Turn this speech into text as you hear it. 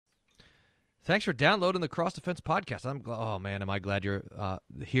Thanks for downloading the Cross Defense Podcast. Oh man, am I glad you're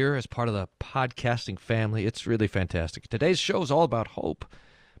here as part of the podcasting family. It's really fantastic. Today's show is all about hope,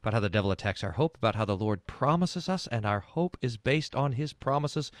 about how the devil attacks our hope, about how the Lord promises us, and our hope is based on his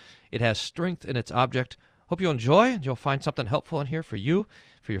promises. It has strength in its object. Hope you enjoy, and you'll find something helpful in here for you,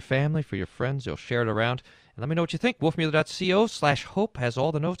 for your family, for your friends. You'll share it around, and let me know what you think. Wolfmueller.co/hope has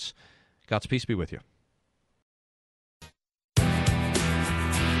all the notes. God's peace be with you.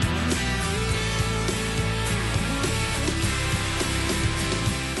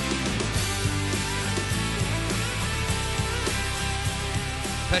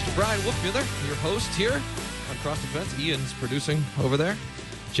 Pastor Bryan Wolfmueller, your host here on Cross Defense. Ian's producing over there.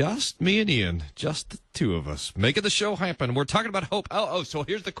 Just me and Ian, just the two of us, making the show happen. We're talking about hope. So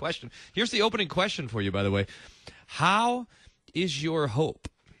here's the question. Here's the opening question for you, by the way. How is your hope?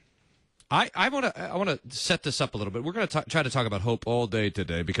 I want to set this up a little bit. We're going to try to talk about hope all day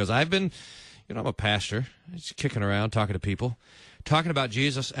today because I've been, I'm a pastor, just kicking around, talking to people, talking about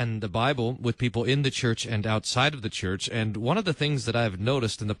Jesus and the Bible with people in the church and outside of the church. And one of the things that I've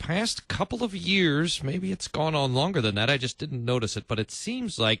noticed in the past couple of years, maybe it's gone on longer than that, I just didn't notice it, but it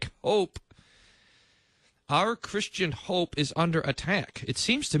seems like hope, our Christian hope, is under attack. It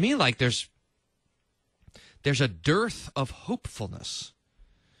seems to me like there's a dearth of hopefulness.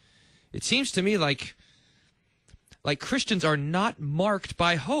 It seems to me like Christians are not marked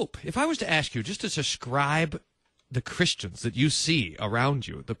by hope. If I was to ask you just to describe the Christians that you see around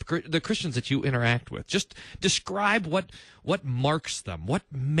you, the Christians that you interact with, just describe what marks them, what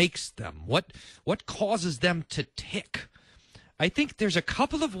makes them, what causes them to tick. I think there's a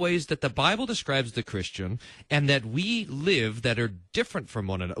couple of ways that the Bible describes the Christian and that we live that are different from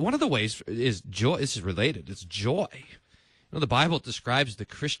one another. One of the ways is joy. This is related. It's joy. The Bible describes the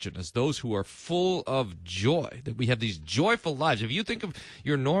Christian as those who are full of joy, that we have these joyful lives. If you think of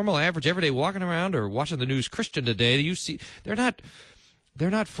your normal, average, everyday walking around or watching the news Christian today, you see they're not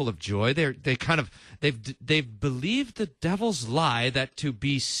full of joy. They've believed the devil's lie that to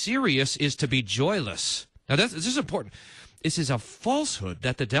be serious is to be joyless. Now this is important. This is a falsehood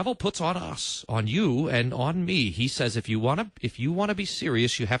that the devil puts on us, on you, and on me. He says if you want to be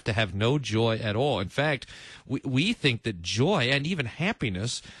serious, you have to have no joy at all. In fact, we think that joy and even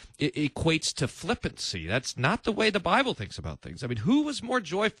happiness equates to flippancy. That's not the way the Bible thinks about things. I mean, who was more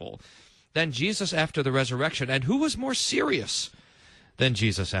joyful than Jesus after the resurrection, and who was more serious than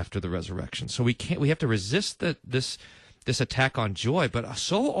Jesus after the resurrection? So we have to resist this attack on joy, but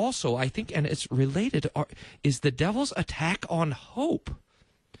so also, I think, and it's related, is the devil's attack on hope.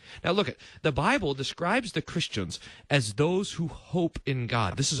 Now look, the Bible describes the Christians as those who hope in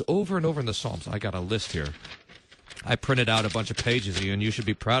God. This is over and over in the Psalms. I got a list here. I printed out a bunch of pages, Ian. You should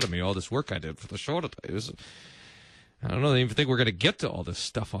be proud of me, all this work I did for the show today. I don't even think we're going to get to all this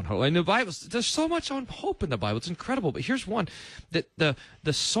stuff on hope. In the Bible, there's so much on hope in the Bible. It's incredible. But here's one, that the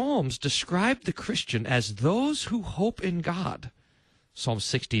Psalms describe the Christian as those who hope in God. Psalm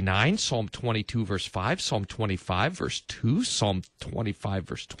 69, Psalm 22, verse 5, Psalm 25, verse 2, Psalm 25,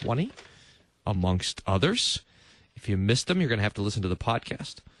 verse 20, amongst others. If you missed them, you're going to have to listen to the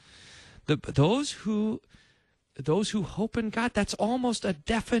podcast. Those who hope in God, that's almost a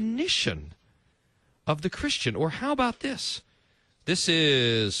definition of the Christian. Or how about this? This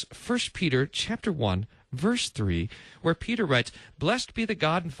is 1 Peter chapter 1, verse 3, where Peter writes, "Blessed be the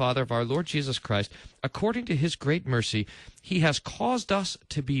God and Father of our Lord Jesus Christ. According to his great mercy, he has caused us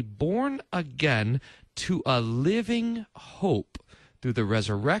to be born again to a living hope through the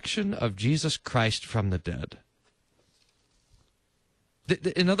resurrection of Jesus Christ from the dead."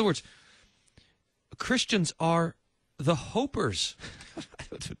 In other words, Christians are the hopers.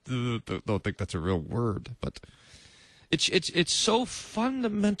 I don't think that's a real word, but it's so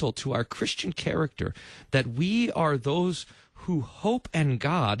fundamental to our Christian character that we are those who hope in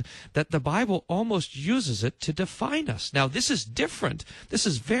God that the Bible almost uses it to define us. Now, this is different. This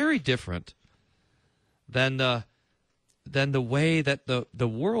is very different than the way that the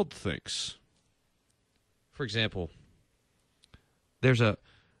world thinks. For example, there's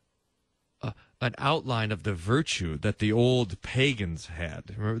an outline of the virtue that the old pagans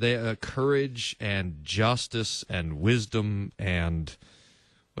had. Remember, they courage and justice and wisdom and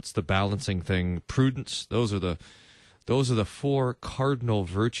what's the balancing thing? Prudence. Those are the four cardinal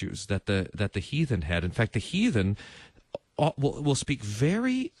virtues that the heathen had. In fact, the heathen will speak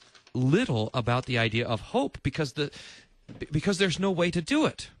very little about the idea of hope because there's no way to do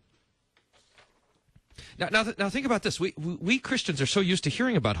it. Now think about this. We Christians are so used to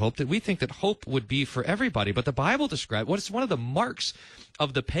hearing about hope that we think that hope would be for everybody. But the Bible describes what is one of the marks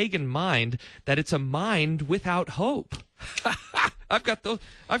of the pagan mind, that it's a mind without hope. I've got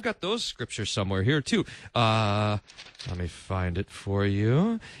those scriptures somewhere here too. Let me find it for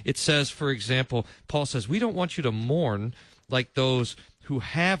you. It says, for example, Paul says, "We don't want you to mourn like those who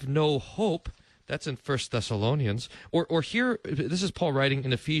have no hope." That's in 1 Thessalonians. Or here, this is Paul writing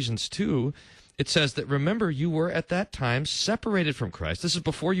in Ephesians 2. It says that, "Remember, you were at that time separated from Christ." This is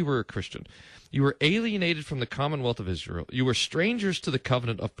before you were a Christian. "You were alienated from the commonwealth of Israel. You were strangers to the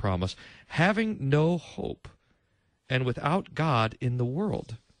covenant of promise, having no hope, and without God in the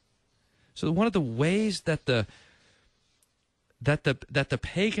world." So one of the ways that the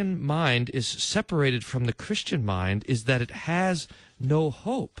pagan mind is separated from the Christian mind is that it has no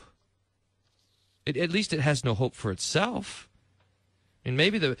hope. At least it has no hope for itself. And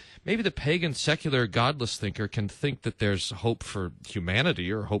maybe the pagan, secular, godless thinker can think that there's hope for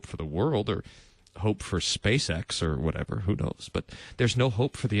humanity, or hope for the world, or hope for SpaceX, or whatever. Who knows? But there's no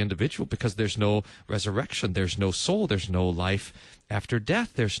hope for the individual, because there's no resurrection, there's no soul, there's no life after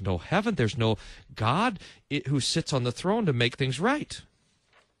death, there's no heaven, there's no God who sits on the throne to make things right.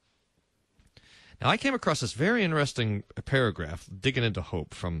 Now, I came across this very interesting paragraph digging into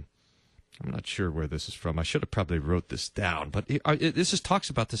hope from, I'm not sure where this is from. I should have probably wrote this down. But this talks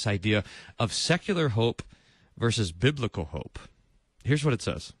about this idea of secular hope versus biblical hope. Here's what it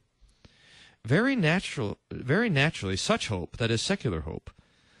says. Very naturally, such hope, that is secular hope,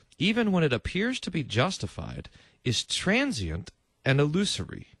 even when it appears to be justified, is transient and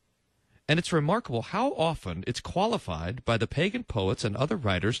illusory. And it's remarkable how often it's qualified by the pagan poets and other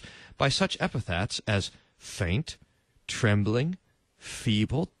writers by such epithets as faint, trembling,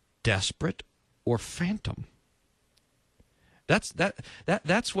 feeble, desperate, or phantom. That's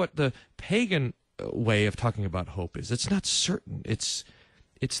what the pagan way of talking about hope is. It's not certain. It's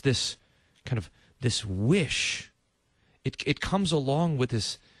this kind of this wish. It comes along with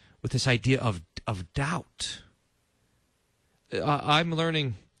this idea of doubt. I'm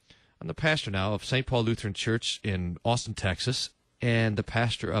the pastor now of St. Paul Lutheran Church in Austin, Texas, and the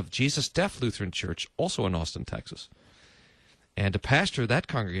pastor of Jesus Deaf Lutheran Church, also in Austin, Texas. And to pastor that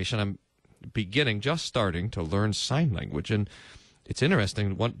congregation, I'm just starting to learn sign language. And it's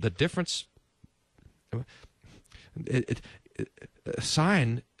interesting, the difference,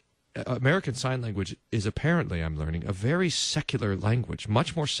 American Sign Language is apparently, I'm learning, a very secular language,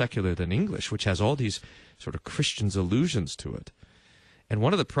 much more secular than English, which has all these sort of Christian's allusions to it. And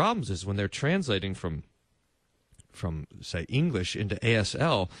one of the problems is when they're translating from say, English into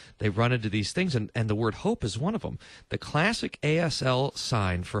ASL, they run into these things, and the word hope is one of them. The classic ASL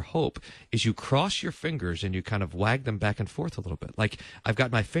sign for hope is you cross your fingers and you kind of wag them back and forth a little bit. Like, I've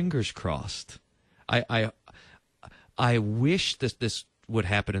got my fingers crossed. I wish this would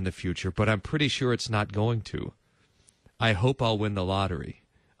happen in the future, but I'm pretty sure it's not going to. I hope I'll win the lottery.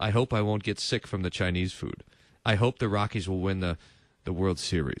 I hope I won't get sick from the Chinese food. I hope the Rockies will win the World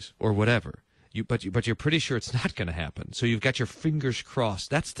Series, or whatever. But you're pretty sure it's not going to happen. So you've got your fingers crossed.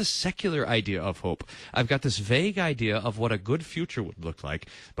 That's the secular idea of hope. I've got this vague idea of what a good future would look like,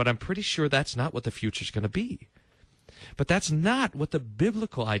 but I'm pretty sure that's not what the future's going to be. But that's not what the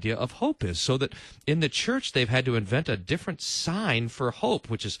biblical idea of hope is. So that in the church, they've had to invent a different sign for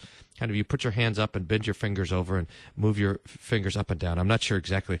hope, which is kind of you put your hands up and bend your fingers over and move your fingers up and down. I'm not sure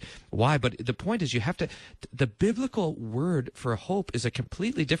exactly why, but the point is the biblical word for hope is a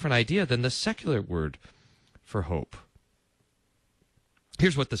completely different idea than the secular word for hope.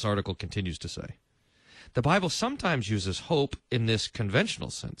 Here's what this article continues to say. The Bible sometimes uses hope in this conventional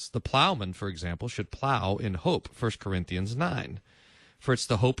sense. The plowman, for example, should plow in hope, 1 Corinthians 9, for it's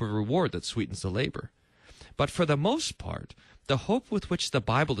the hope of reward that sweetens the labor. But for the most part, the hope with which the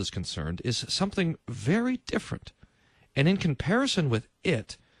Bible is concerned is something very different. And in comparison with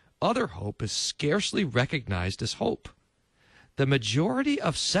it, other hope is scarcely recognized as hope. The majority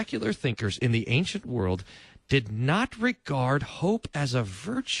of secular thinkers in the ancient world did not regard hope as a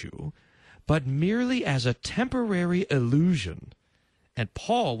virtue, but merely as a temporary illusion. And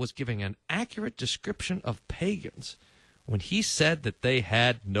Paul was giving an accurate description of pagans when he said that they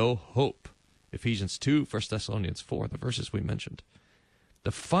had no hope. Ephesians 2, 1 Thessalonians 4, the verses we mentioned.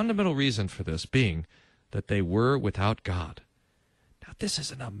 The fundamental reason for this being that they were without God. Now, this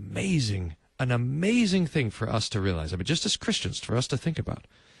is an amazing thing for us to realize. I mean, just as Christians, for us to think about.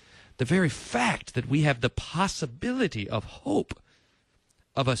 The very fact that we have the possibility of hope,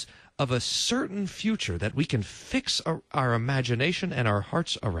 of a certain future that we can fix our imagination and our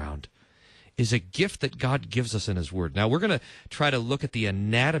hearts around, is a gift that God gives us in his word. Now, we're going to try to look at the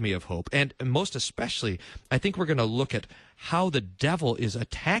anatomy of hope, and most especially, I think we're going to look at how the devil is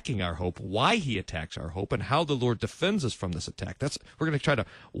attacking our hope, why he attacks our hope, and how the Lord defends us from this attack. We're going to try to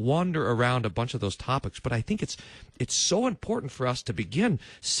wander around a bunch of those topics, but I think it's so important for us to begin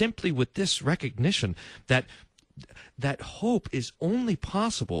simply with this recognition that hope is only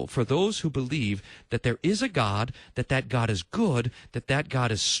possible for those who believe that there is a God, that God is good, that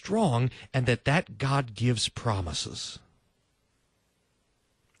God is strong, and that God gives promises.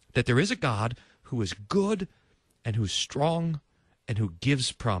 That there is a God who is good and who's strong and who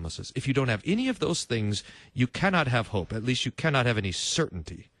gives promises. If you don't have any of those things, you cannot have hope. At least you cannot have any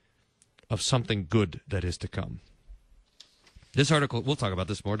certainty of something good that is to come. This article, we'll talk about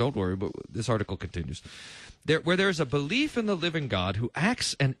this more, don't worry, but this article continues. Where there is a belief in the living God who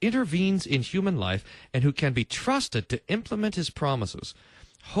acts and intervenes in human life and who can be trusted to implement his promises,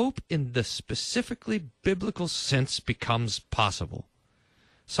 hope in the specifically biblical sense becomes possible.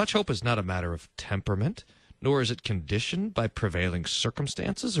 Such hope is not a matter of temperament, nor is it conditioned by prevailing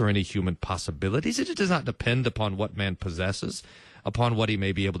circumstances or any human possibilities. It does not depend upon what man possesses, upon what he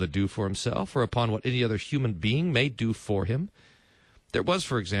may be able to do for himself, or upon what any other human being may do for him. There was,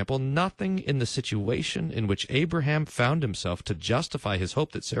 for example, nothing in the situation in which Abraham found himself to justify his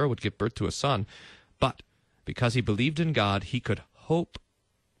hope that Sarah would give birth to a son, but because he believed in God, he could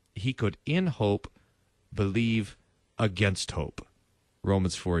in hope believe against hope.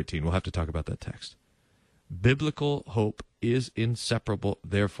 Romans 4:18. We'll have to talk about that text. Biblical hope is inseparable,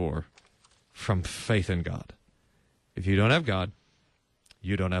 therefore, from faith in God. If you don't have God,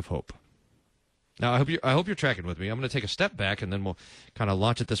 you don't have hope. Now, I hope you're tracking with me. I'm going to take a step back, and then we'll kind of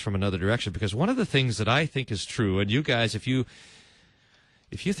launch at this from another direction, because one of the things that I think is true, and you guys, if you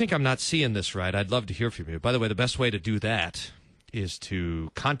think I'm not seeing this right, I'd love to hear from you. By the way, the best way to do that is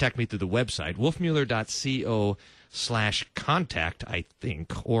to contact me through the website, wolfmueller.co/contact, I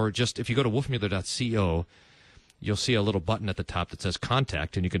think, or just if you go to wolfmueller.co, you'll see a little button at the top that says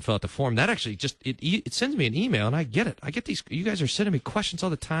contact, and you can fill out the form. That actually just, it sends me an email, and I get it. I get these, you guys are sending me questions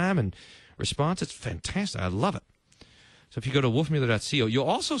all the time, and response. It's fantastic. I love it. So if you go to wolfmueller.co, you'll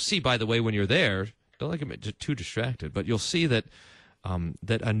also see, by the way, when you're there, don't get too distracted, but you'll see that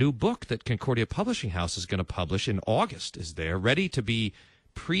that a new book that Concordia Publishing House is going to publish in August is there, ready to be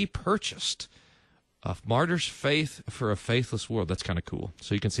pre-purchased. A Martyr's Faith for a Faithless World. That's kind of cool.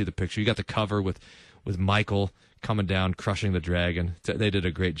 So you can see the picture. You got the cover with Michael coming down, crushing the dragon. They did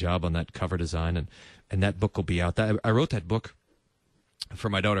a great job on that cover design, and that book will be out. I wrote that book for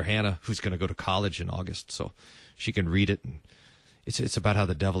my daughter Hannah, who's going to go to college in August, so she can read it. And it's about how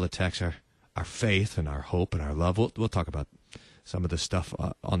the devil attacks our faith and our hope and our love. We'll talk about some of this stuff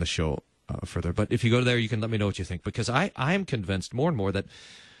on the show further. But if you go there, you can let me know what you think, because I am convinced more and more that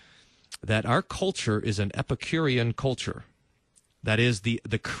our culture is an Epicurean culture. That is, the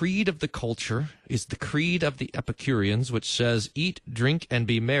creed of the culture is the creed of the Epicureans, which says, eat, drink, and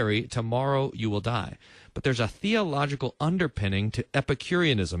be merry, tomorrow you will die. But there's a theological underpinning to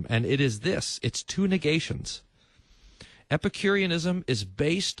Epicureanism, and it is this. It's two negations. Epicureanism is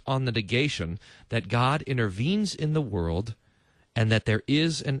based on the negation that God intervenes in the world and that there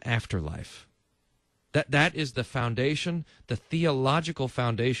is an afterlife. That is the foundation, the theological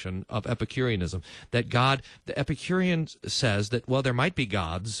foundation of Epicureanism. That God, the Epicurean says that, well, there might be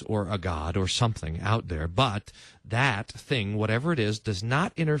gods or a god or something out there, but that thing, whatever it is, does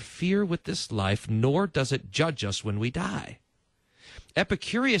not interfere with this life, nor does it judge us when we die.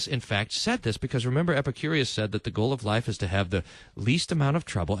 Epicurus, in fact, said this because, remember, Epicurus said that the goal of life is to have the least amount of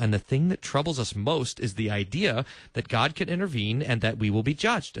trouble, and the thing that troubles us most is the idea that God can intervene and that we will be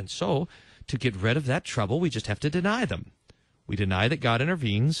judged. And so, to get rid of that trouble, we just have to deny them. We deny that God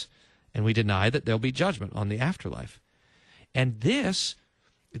intervenes, and we deny that there'll be judgment on the afterlife. And these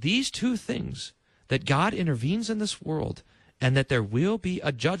two things, that God intervenes in this world and that there will be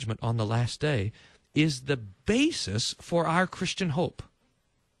a judgment on the last day, is the basis for our Christian hope.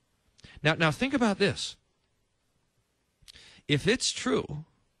 Now think about this. If it's true,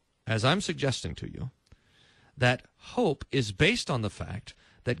 as I'm suggesting to you, that hope is based on the fact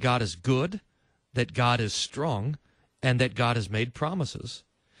that God is good, that God is strong, and that God has made promises,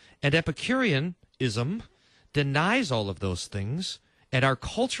 and Epicureanism denies all of those things, and our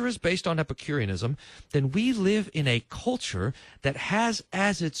culture is based on Epicureanism, then we live in a culture that has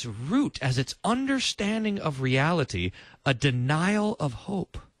as its root, as its understanding of reality, a denial of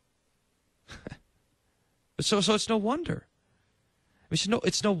hope. So it's no wonder.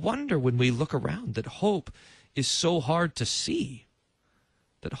 It's no wonder when we look around that hope is so hard to see,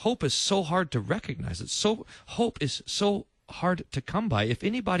 that hope is so hard to recognize, hope is so hard to come by. If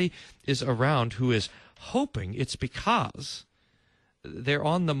anybody is around who is hoping, it's because they're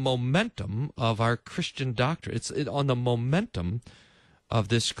on the momentum of our Christian doctrine. It's on the momentum of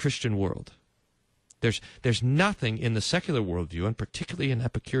this Christian world. There's nothing in the secular worldview, and particularly in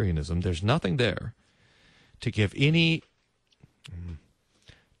Epicureanism, there's nothing there to give anything,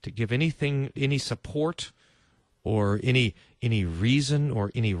 any support or any reason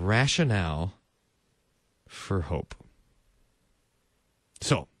or any rationale for hope.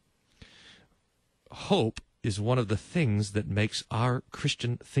 So, hope is one of the things that makes our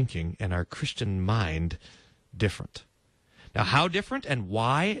Christian thinking and our Christian mind different. Now, how different and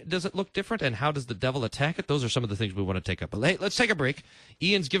why does it look different and how does the devil attack it? Those are some of the things we want to take up. But hey, let's take a break.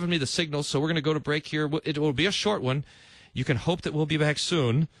 Ian's given me the signal, so we're going to go to break here. It will be a short one. You can hope that we'll be back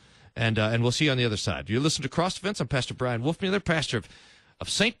soon, and we'll see you on the other side. You listen to Cross Defense. I'm Pastor Bryan Wolfmueller, pastor of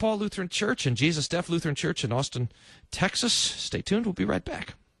St. Paul Lutheran Church and Jesus Deaf Lutheran Church in Austin, Texas. Stay tuned. We'll be right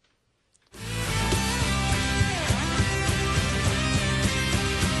back.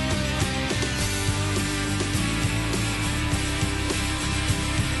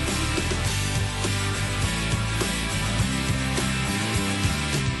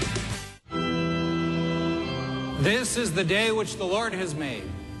 This is the day which the Lord has made.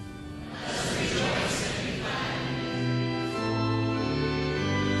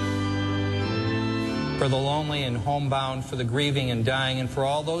 For the lonely and homebound, for the grieving and dying, and for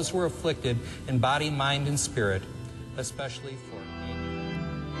all those who are afflicted in body, mind, and spirit, especially for...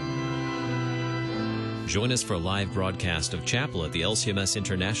 Join us for a live broadcast of Chapel at the LCMS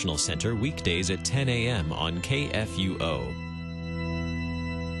International Center weekdays at 10 a.m. on KFUO.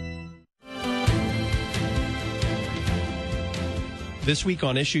 This week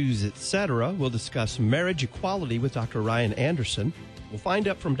on Issues Etc., we'll discuss marriage equality with Dr. Ryan Anderson. We'll find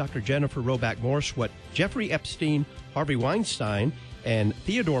out from Dr. Jennifer Roback-Morse what Jeffrey Epstein, Harvey Weinstein, and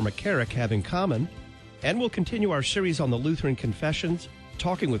Theodore McCarrick have in common. And we'll continue our series on the Lutheran Confessions,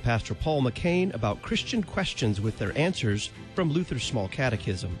 talking with Pastor Paul McCain about Christian questions with their answers from Luther's Small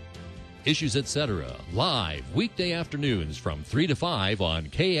Catechism. Issues Etc., live weekday afternoons from 3 to 5 on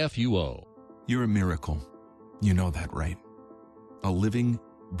KFUO. You're a miracle. You know that, right? A living,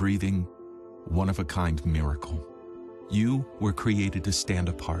 breathing, one-of-a-kind miracle. You were created to stand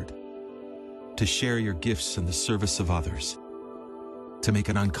apart, to share your gifts in the service of others, to make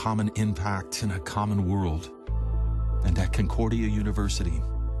an uncommon impact in a common world. And at Concordia University,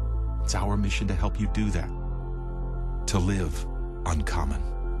 it's our mission to help you do that, to live uncommon.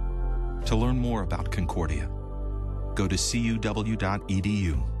 To learn more about Concordia, go to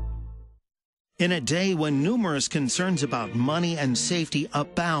cuw.edu. In a day when numerous concerns about money and safety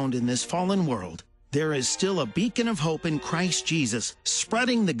abound in this fallen world, there is still a beacon of hope in Christ Jesus,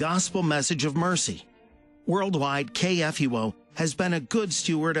 spreading the gospel message of mercy. Worldwide, KFUO has been a good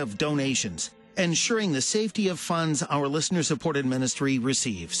steward of donations, ensuring the safety of funds our listener-supported ministry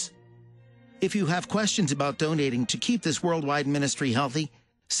receives. If you have questions about donating to keep this worldwide ministry healthy,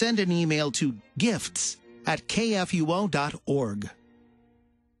 send an email to gifts@kfuo.org.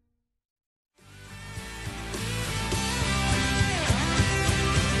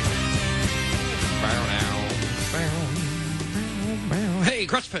 Hey,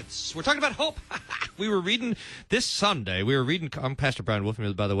 CrossFits, we're talking about hope. We were reading this Sunday. I'm Pastor Bryan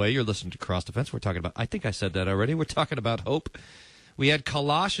Wolfmueller, by the way. You're listening to Cross Defense. We're talking about, I think I said that already. We're talking about hope. We had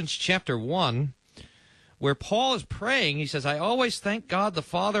Colossians chapter 1, where Paul is praying. He says, I always thank God, the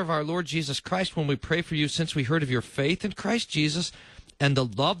Father of our Lord Jesus Christ, when we pray for you, since we heard of your faith in Christ Jesus and the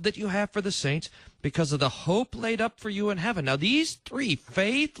love that you have for the saints, because of the hope laid up for you in heaven. Now, these three,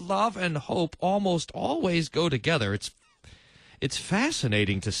 faith, love, and hope, almost always go together. It's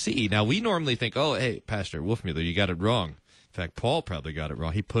fascinating to see. Now, we normally think, oh, hey, Pastor Wolfmueller, you got it wrong. In fact, Paul probably got it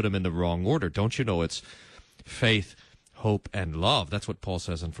wrong. He put them in the wrong order. Don't you know it's faith, hope, and love? That's what Paul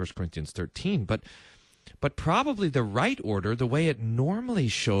says in 1 Corinthians 13. But probably the right order, the way it normally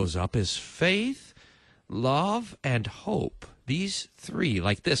shows up, is faith, love, and hope. These three,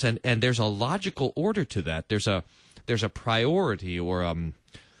 like this. And there's a logical order to that. There's a priority or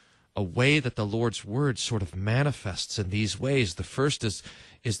a way that the Lord's word sort of manifests in these ways. The first is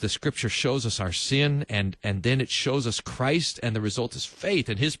the scripture shows us our sin, and then it shows us Christ, and the result is faith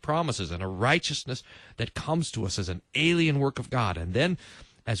and his promises and a righteousness that comes to us as an alien work of God. And then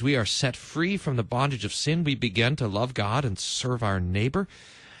as we are set free from the bondage of sin, we begin to love God and serve our neighbor.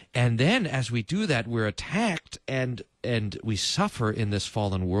 And then as we do that, we're attacked and we suffer in this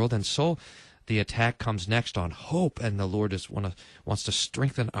fallen world. And so the attack comes next on hope, and the Lord wants to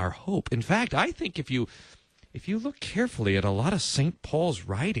strengthen our hope. In fact, I think if you look carefully at a lot of St. Paul's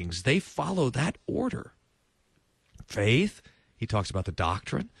writings, they follow that order. faith. He talks about the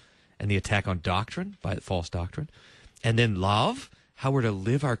doctrine and the attack on doctrine by false doctrine. And then love, how we're to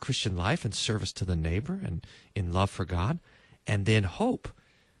live our Christian life in service to the neighbor and in love for God. And then hope,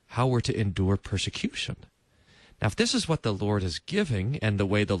 how we're to endure persecution. Now, if this is what the Lord is giving and the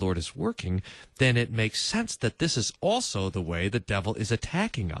way the Lord is working, then it makes sense that this is also the way the devil is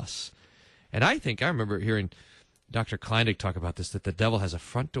attacking us. And I remember hearing Dr. Kleindick talk about this, that the devil has a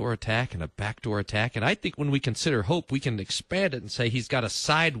front door attack and a back door attack. And I think when we consider hope, we can expand it and say he's got a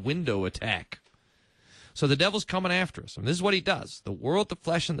side window attack. So the devil's coming after us. And this is what he does. The world, the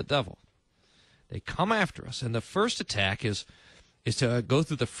flesh, and the devil. They come after us. And the first attack is to go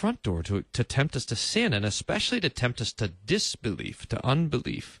through the front door to tempt us to sin, and especially to tempt us to disbelief, to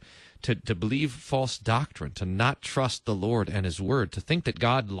unbelief, to believe false doctrine, to not trust the Lord and his word, to think that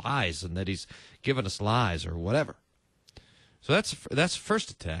God lies and that he's given us lies or whatever. So that's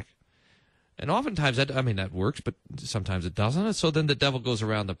first attack. And oftentimes, that works, but sometimes it doesn't. And so then the devil goes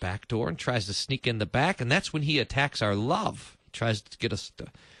around the back door and tries to sneak in the back, and that's when he attacks our love. He tries to get us to,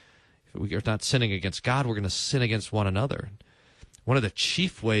 if we are not sinning against God, we're going to sin against one another. One of the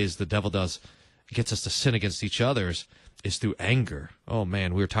chief ways the devil gets us to sin against each other is through anger. Oh,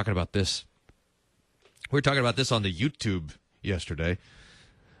 man, we were talking about this. We were talking about this on the YouTube yesterday,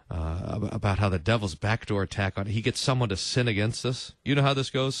 about how the devil's backdoor attack on, he gets someone to sin against us. You know how this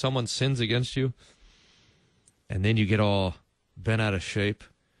goes? Someone sins against you, and then you get all bent out of shape,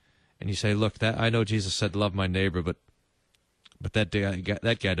 and you say, look, I know Jesus said love my neighbor, but that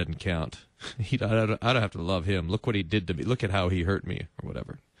guy doesn't count. I don't have to love him. Look what he did to me. Look at how he hurt me, or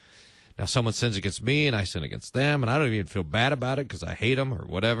whatever. Now someone sins against me, and I sin against them, and I don't even feel bad about it because I hate them or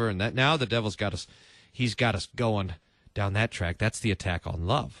whatever. And that now the devil's got us. He's got us going down that track. That's the attack on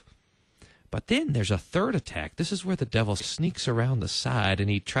love. But then there's a third attack. This is where the devil sneaks around the side, and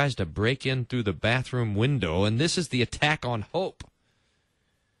he tries to break in through the bathroom window, and this is the attack on hope.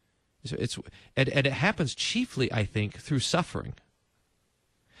 And it happens chiefly, I think, through suffering.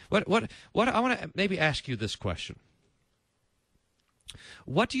 What I want to maybe ask you this question.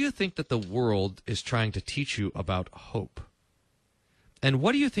 What do you think that the world is trying to teach you about hope? And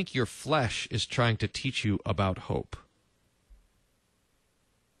what do you think your flesh is trying to teach you about hope?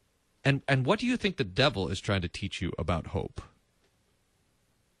 And what do you think the devil is trying to teach you about hope?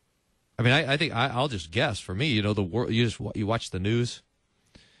 I mean, I think I'll just guess. For me, the world. You watch the news.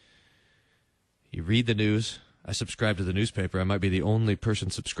 You read the news. I subscribe to the newspaper. I might be the only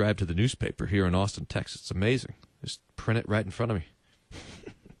person subscribed to the newspaper here in Austin, Texas. It's amazing. Just print it right in front of me.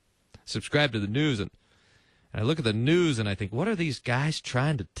 Subscribe to the news, and I look at the news, and I think, what are these guys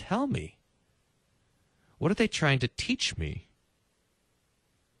trying to tell me? What are they trying to teach me?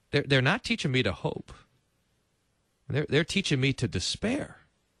 They're not teaching me to hope. They're teaching me to despair.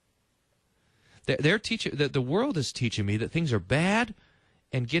 They're teaching that the world is teaching me that things are bad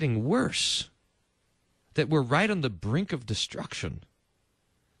and getting worse. That we're right on the brink of destruction.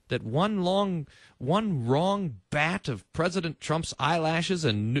 That one wrong bat of President Trump's eyelashes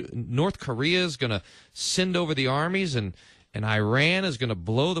and North Korea is going to send over the armies, and Iran is going to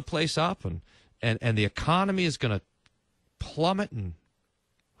blow the place up, and the economy is going to plummet, and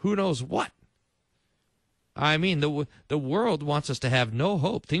who knows what. I mean, the world wants us to have no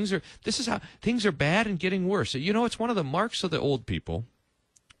hope. Things are bad and getting worse. It's one of the marks of the old people.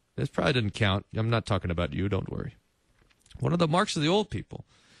 This probably didn't count. I'm not talking about you, don't worry. One of the marks of the old people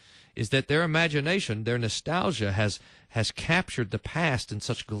is that their imagination, their nostalgia has captured the past in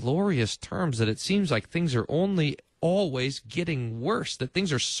such glorious terms that it seems like things are only always getting worse, that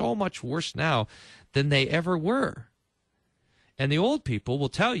things are so much worse now than they ever were. And the old people will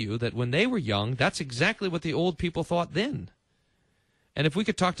tell you that when they were young, that's exactly what the old people thought then. And if we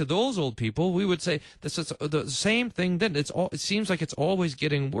could talk to those old people, we would say this is the same thing then. It seems like it's always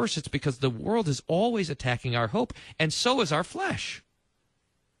getting worse. It's because the world is always attacking our hope, and so is our flesh.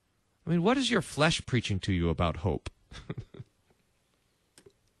 I mean, what is your flesh preaching to you about hope?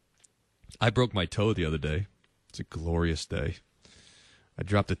 I broke my toe the other day. It's a glorious day. I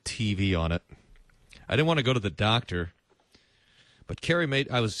dropped a TV on it. I didn't want to go to the doctor, but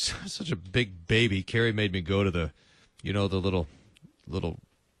I was such a big baby. Carrie made me go to the little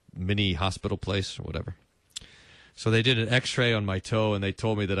mini hospital place or whatever. So they did an x-ray on my toe, and they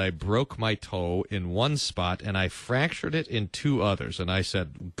told me that I broke my toe in one spot and I fractured it in two others. And I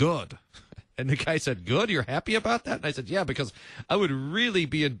said, good. And the guy said, good? You're happy about that? And I said, yeah, because I would really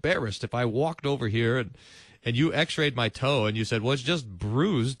be embarrassed if I walked over here and you x-rayed my toe and you said, well, it's just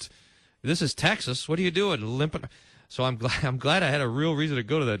bruised. This is Texas. What are you doing? Limping? So I'm glad I had a real reason to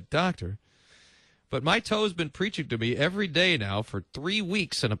go to the doctor. But my toe's been preaching to me every day now for 3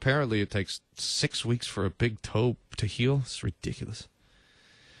 weeks, and apparently it takes 6 weeks for a big toe to heal. It's ridiculous.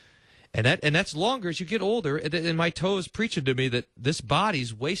 And that's longer as you get older, and my toe is preaching to me that this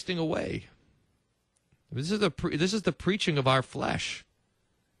body's wasting away. This is the preaching of our flesh.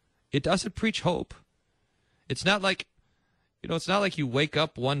 It doesn't preach hope. It's not like, it's not like you wake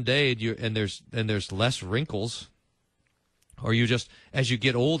up one day and there's less wrinkles, or you just, as you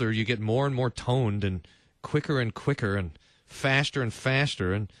get older, you get more and more toned and quicker and faster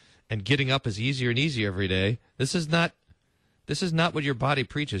and getting up is easier and easier every day. This is not what your body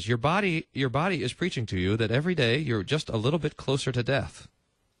preaches. Your body is preaching to you that every day you're just a little bit closer to death.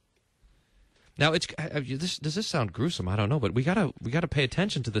 Now, does this sound gruesome? I don't know, but we gotta pay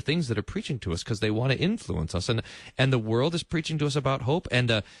attention to the things that are preaching to us, because they want to influence us, and the world is preaching to us about hope, and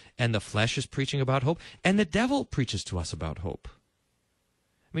the flesh is preaching about hope, and the devil preaches to us about hope.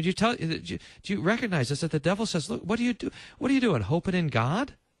 I mean, do you recognize this? That the devil says, "Look, what do you do? What are you doing? Hoping in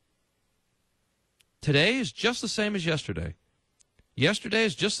God? Today is just the same as yesterday. Yesterday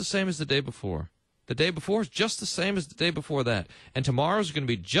is just the same as the day before. The day before is just the same as the day before that, and tomorrow is going to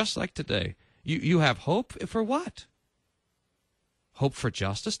be just like today." You have hope for what? Hope for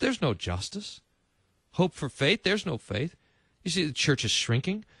justice? There's no justice. Hope for faith? There's no faith. You see, the church is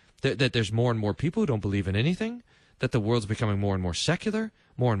shrinking, that there's more and more people who don't believe in anything, that the world's becoming more and more secular,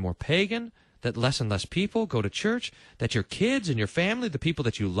 more and more pagan, that less and less people go to church, that your kids and your family, the people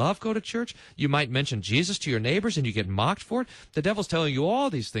that you love, go to church. You might mention Jesus to your neighbors and you get mocked for it. The devil's telling you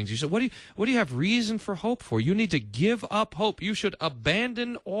all these things. You say, what do you have reason for hope for? You need to give up hope. You should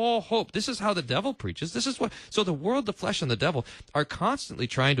abandon all hope. This is how the devil preaches. So the world, the flesh, and the devil are constantly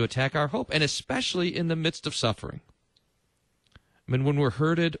trying to attack our hope, and especially in the midst of suffering. I mean, when we're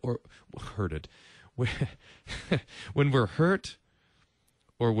when we're hurt,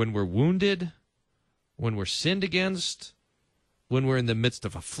 or when we're wounded, when we're sinned against, when we're in the midst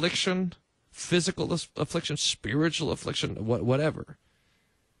of affliction, physical affliction, spiritual affliction, whatever.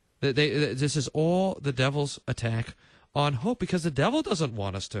 This is all the devil's attack on hope, because the devil doesn't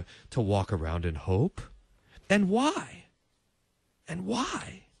want us to walk around in hope. And why? And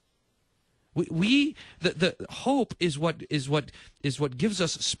why? The hope is what gives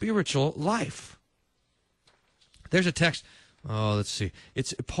us spiritual life. There's a text. Oh, let's see.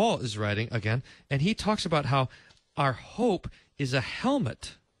 Paul is writing again, and he talks about how our hope is a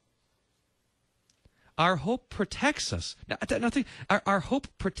helmet. Our hope protects us. Our hope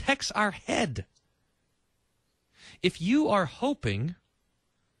protects our head. If you are hoping,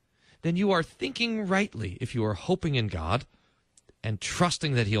 then you are thinking rightly. If you are hoping in God and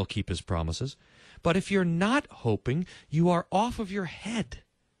trusting that He'll keep His promises. But if you're not hoping, you are off of your head.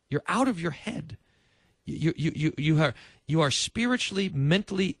 You're out of your head. You are spiritually,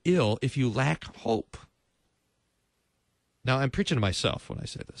 mentally ill if you lack hope. Now, I'm preaching to myself when I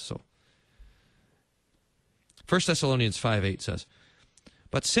say this. So, 1 Thessalonians 5:8 says,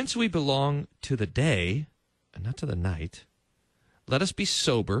 "But since we belong to the day, and not to the night, let us be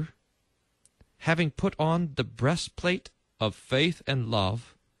sober, having put on the breastplate of faith and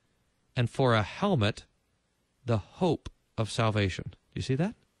love, and for a helmet, the hope of salvation." Do you see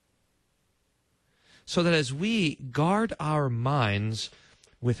that? So that as we guard our minds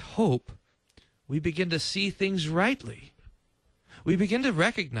with hope, we begin to see things rightly. We begin to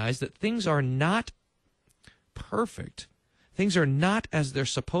recognize that things are not perfect. Things are not as they're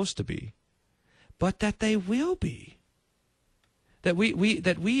supposed to be, but that they will be. That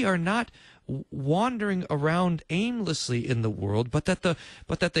we are not wandering around aimlessly in the world, but that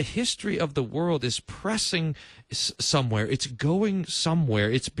the history of the world is pressing somewhere. It's going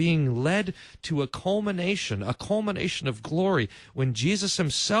somewhere. It's being led to a culmination of glory when Jesus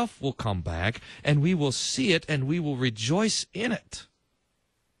Himself will come back, and we will see it and we will rejoice in it.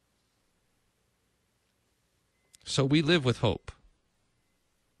 So we live with hope.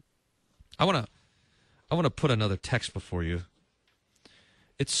 I want to put another text before you.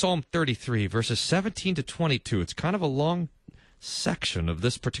 It's Psalm 33, verses 17 to 22. It's kind of a long section of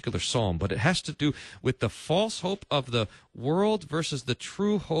this particular psalm, but it has to do with the false hope of the world versus the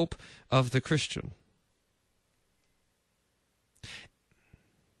true hope of the Christian.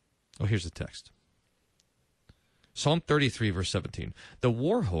 Oh, here's the text. Psalm 33, verse 17. "The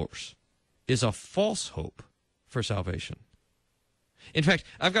war horse is a false hope for salvation." In fact,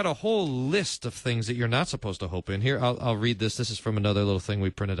 I've got a whole list of things that you're not supposed to hope in. Here, I'll read this. This is from another little thing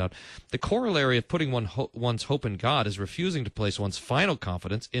we printed out. "The corollary of putting one's hope in God is refusing to place one's final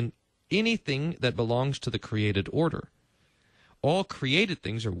confidence in anything that belongs to the created order. All created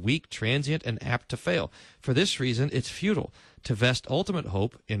things are weak, transient, and apt to fail. For this reason, it's futile to vest ultimate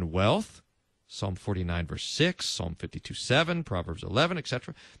hope in wealth, Psalm 49, verse 6, Psalm 52, 7, Proverbs 11,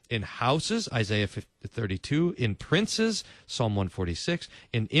 etc. In houses, Isaiah 32. In princes, Psalm 146.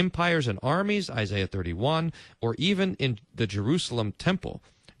 In empires and armies, Isaiah 31. Or even in the Jerusalem temple,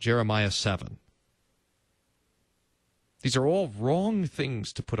 Jeremiah 7. These are all wrong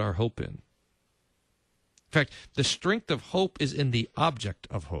things to put our hope in. In fact, the strength of hope is in the object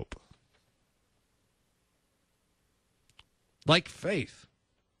of hope. Like faith.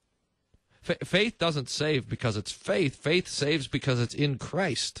 Faith doesn't save because it's faith. Faith saves because it's in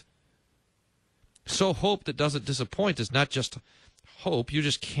Christ. So hope that doesn't disappoint is not just hope. You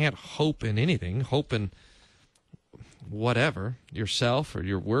just can't hope in anything. Hope in whatever, yourself or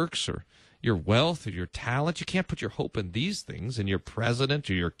your works or your wealth or your talent. You can't put your hope in these things, in your president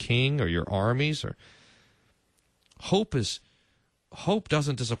or your king or your armies. Or hope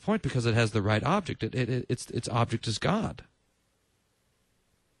doesn't disappoint because it has the right object. Its object is God.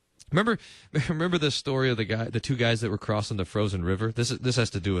 Remember this story of the two guys that were crossing the frozen river. This has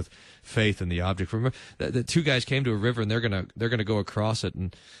to do with faith and the object. Remember, the two guys came to a river and they're gonna go across it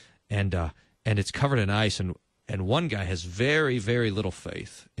and it's covered in ice and one guy has very, very little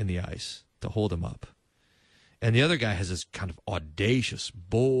faith in the ice to hold him up, and the other guy has this kind of audacious,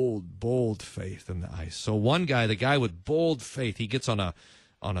 bold faith in the ice. So one guy, the guy with bold faith, he gets on a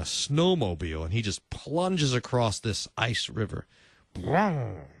snowmobile and he just plunges across this ice river.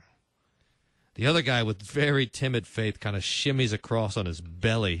 The other guy with very timid faith kind of shimmies across on his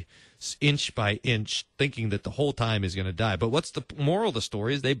belly, inch by inch, thinking that the whole time he's going to die. But what's the moral of the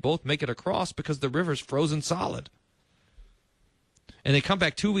story is they both make it across because the river's frozen solid. And they come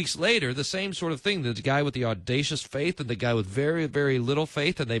back 2 weeks later, the same sort of thing. The guy with the audacious faith and the guy with very, very little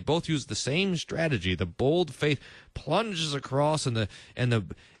faith, and they both use the same strategy. The bold faith plunges across, and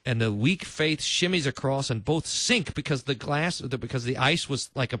the weak faith shimmies across, and both sink because the ice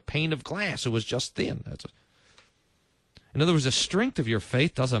was like a pane of glass. It was just thin. In other words, the strength of your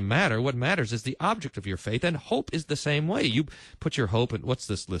faith doesn't matter. What matters is the object of your faith, and hope is the same way. You put your hope in, what's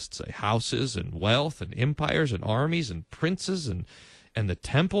this list say? Houses and wealth and empires and armies and princes and the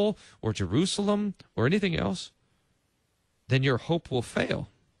temple or Jerusalem or anything else, then your hope will fail.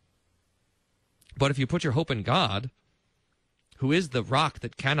 But if you put your hope in God, who is the rock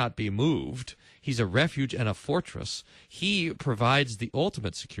that cannot be moved, he's a refuge and a fortress, he provides the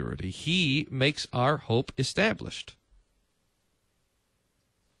ultimate security. He makes our hope established.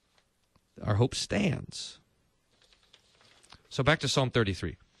 Our hope stands. So back to Psalm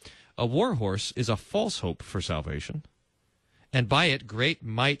 33. A war horse is a false hope for salvation, and by its great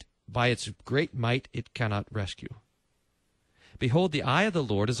might it cannot rescue. Behold, the eye of the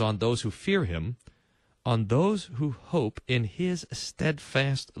Lord is on those who fear him, on those who hope in his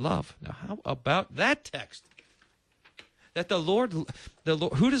steadfast love. Now, how about that text? That the Lord,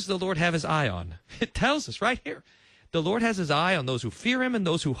 who does the Lord have his eye on? It tells us right here. The Lord has his eye on those who fear him and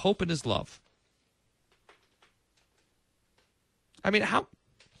those who hope in his love. I mean, how?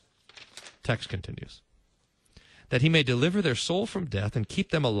 Text continues. That he may deliver their soul from death and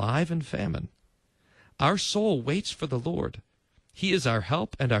keep them alive in famine. Our soul waits for the Lord. He is our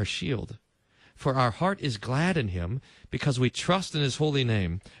help and our shield. For our heart is glad in him, because we trust in his holy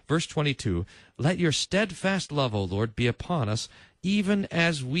name. Verse 22, let your steadfast love, O Lord, be upon us, even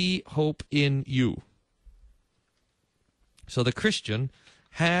as we hope in you. So the Christian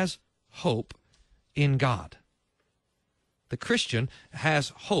has hope in God. The Christian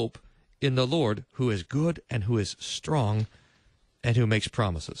has hope in the Lord, who is good and who is strong and who makes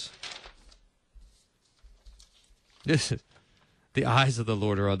promises. This is, the eyes of the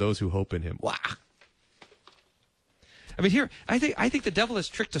Lord are on those who hope in him. Wow. I mean, here, I think the devil has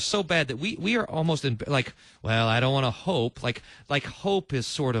tricked us so bad that we are almost in, like, well, I don't want to hope. Like hope is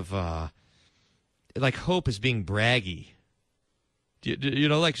sort of, like hope is being braggy. You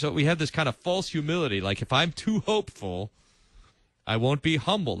know, like, so we have this kind of false humility. Like, if I'm too hopeful, I won't be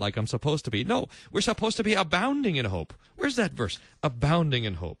humble like I'm supposed to be. No, we're supposed to be abounding in hope. Where's that verse? Abounding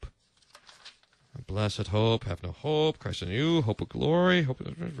in hope. Blessed hope, have no hope, Christ in you, hope of glory, hope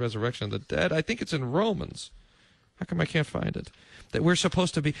of resurrection of the dead. I think it's in Romans. How come I can't find it? That we're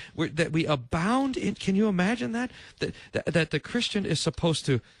supposed to be, that we abound in, can you imagine that? That the Christian is supposed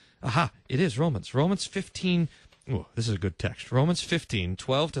to, it is Romans. Romans 15, oh, this is a good text. Romans 15,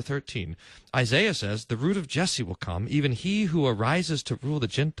 12 to 13. Isaiah says, the root of Jesse will come, even he who arises to rule the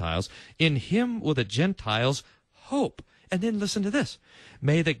Gentiles. In him will the Gentiles hope. And then listen to this.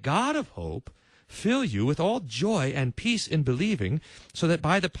 May the God of hope fill you with all joy and peace in believing, so that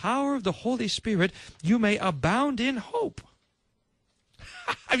by the power of the Holy Spirit you may abound in hope.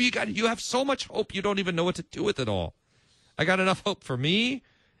 You have so much hope you don't even know what to do with it all. I got enough hope for me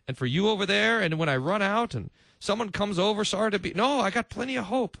and for you over there, and when I run out and someone comes over, sorry to be, no, I got plenty of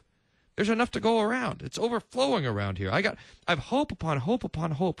hope. There's enough to go around. It's overflowing around here. I've hope upon hope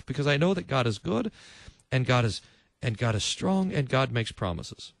upon hope, because I know that God is good, and God is strong, and God makes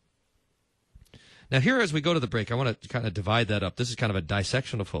promises. Now here, as we go to the break, I want to kind of divide that up. This is kind of a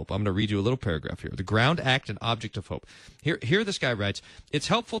dissection of hope. I'm going to read you a little paragraph here. The ground, act, and object of hope. Here this guy writes, it's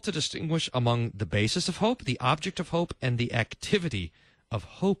helpful to distinguish among the basis of hope, the object of hope, and the activity of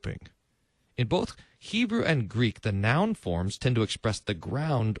hoping. In both Hebrew and Greek, the noun forms tend to express the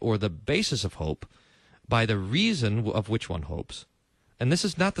ground or the basis of hope by the reason of which one hopes. And this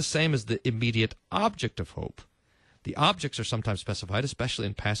is not the same as the immediate object of hope. The objects are sometimes specified, especially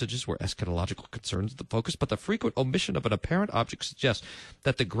in passages where eschatological concerns are the focus, but the frequent omission of an apparent object suggests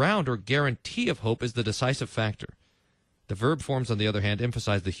that the ground or guarantee of hope is the decisive factor. The verb forms, on the other hand,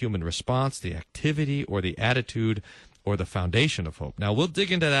 emphasize the human response, the activity, or the attitude, or the foundation of hope. Now, we'll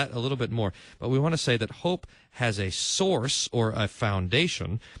dig into that a little bit more, but we want to say that hope has a source or a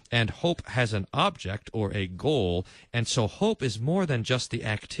foundation, and hope has an object or a goal, and so hope is more than just the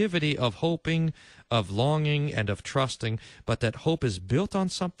activity of hoping, of longing, and of trusting, but that hope is built on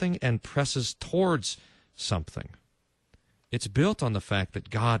something and presses towards something. It's built on the fact that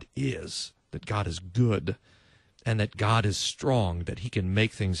God is good, and that God is strong, that he can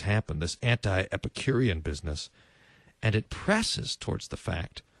make things happen, this anti-Epicurean business. And it presses towards the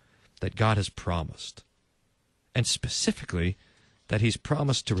fact that God has promised, and specifically that he's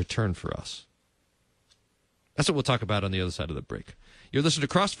promised to return for us. That's what we'll talk about on the other side of the break. You're listening to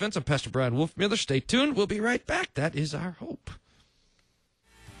Cross Fence. I'm Pastor Bryan Wolfmueller. Stay tuned. We'll be right back. That is our hope.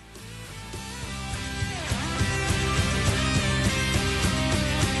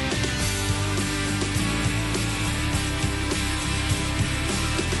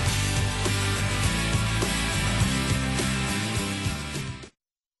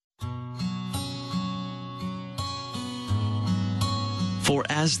 For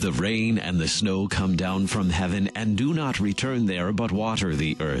as the rain and the snow come down from heaven, and do not return there, but water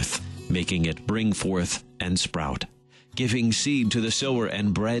the earth, making it bring forth and sprout, giving seed to the sower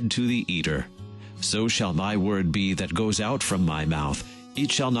and bread to the eater, so shall my word be that goes out from my mouth.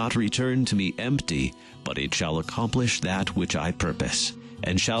 It shall not return to me empty, but it shall accomplish that which I purpose,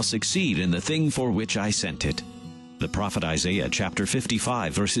 and shall succeed in the thing for which I sent it. The prophet Isaiah chapter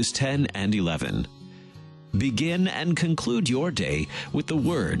 55, verses 10 and 11. Begin and conclude your day with the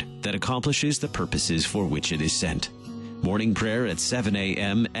word that accomplishes the purposes for which it is sent. Morning prayer at 7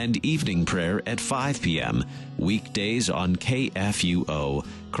 a.m. and evening prayer at 5 p.m. Weekdays on KFUO.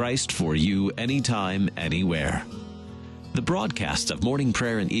 Christ for you, anytime, anywhere. The broadcasts of morning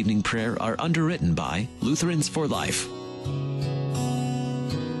prayer and evening prayer are underwritten by Lutherans for Life.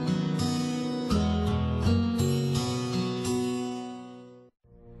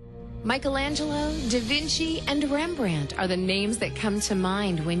 Michelangelo, Da Vinci, and Rembrandt are the names that come to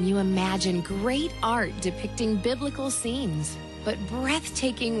mind when you imagine great art depicting biblical scenes. But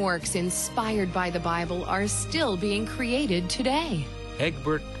breathtaking works inspired by the Bible are still being created today.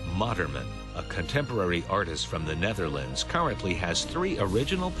 Egbert Moderman, a contemporary artist from the Netherlands, currently has 3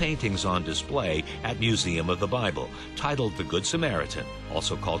 original paintings on display at Museum of the Bible, titled The Good Samaritan,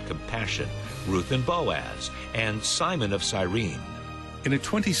 also called Compassion, Ruth and Boaz, and Simon of Cyrene. In a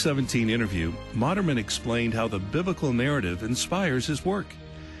 2017 interview, Moderman explained how the biblical narrative inspires his work.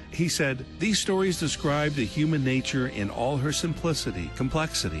 He said, "These stories describe the human nature in all her simplicity,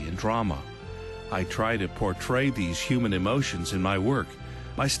 complexity, and drama. I try to portray these human emotions in my work.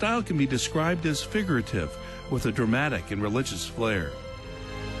 My style can be described as figurative, with a dramatic and religious flair."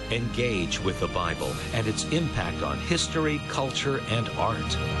 Engage with the Bible and its impact on history, culture, and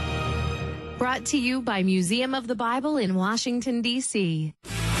art. Brought to you by Museum of the Bible in Washington, D.C.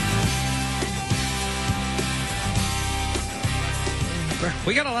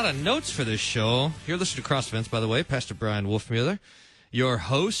 We got a lot of notes for this show. You're listening to Cross Fence, by the way. Pastor Bryan Wolfmueller, your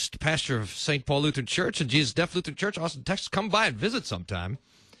host, pastor of St. Paul Lutheran Church and Jesus Deaf Lutheran Church, Austin, Texas. Come by and visit sometime.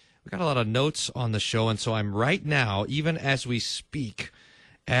 We got a lot of notes on the show, and so I'm right now, even as we speak,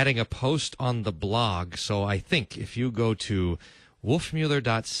 adding a post on the blog. So I think if you go to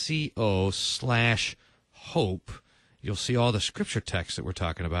wolfmueller.co/hope, you'll see all the scripture texts that we're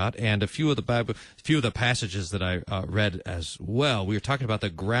talking about, and a few of the passages that I read as well. We were talking about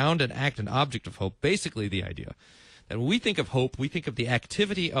the ground and act and object of hope. Basically, the idea that when we think of hope, we think of the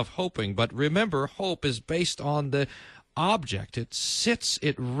activity of hoping. But remember, hope is based on the object.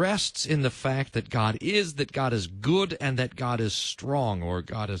 It rests in the fact that God is good, and that God is strong, or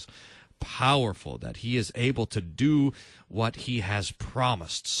God is powerful, that he is able to do what he has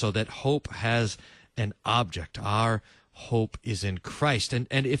promised, so that hope has an object. Our hope is in Christ. And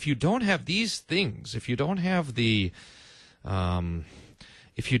if you don't have these things, if you don't have the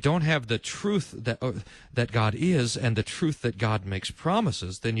truth that God is and the truth that God makes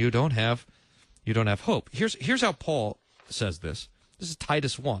promises, then you don't have hope. Here's how Paul says this. This is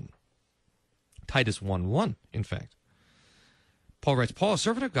Titus 1. Titus 1:1, in fact. Paul writes, Paul, a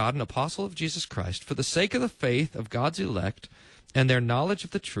servant of God, an apostle of Jesus Christ, for the sake of the faith of God's elect and their knowledge of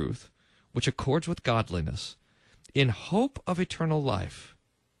the truth, which accords with godliness, in hope of eternal life,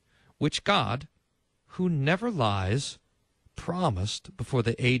 which God, who never lies, promised before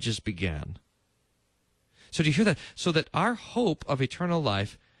the ages began. So do you hear that? So that our hope of eternal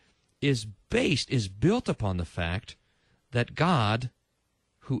life is built upon the fact that God,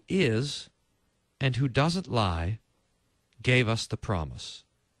 who is and who doesn't lie, gave us the promise.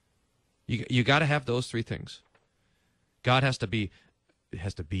 You got to have those three things. God has to be,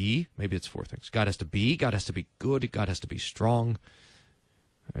 maybe it's four things. God has to be good, God has to be strong.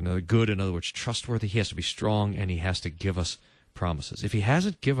 Another good, in other words, trustworthy. He has to be strong, and he has to give us promises. If he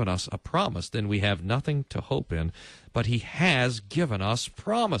hasn't given us a promise, then we have nothing to hope in, but he has given us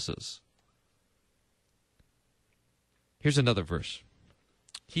promises. Here's another verse.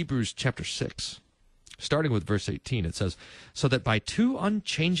 Hebrews chapter 6. Starting with verse 18, it says, so that by two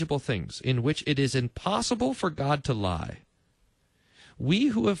unchangeable things, in which it is impossible for God to lie, we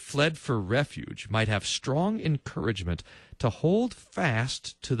who have fled for refuge might have strong encouragement to hold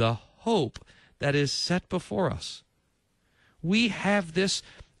fast to the hope that is set before us. We have this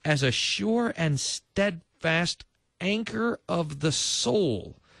as a sure and steadfast anchor of the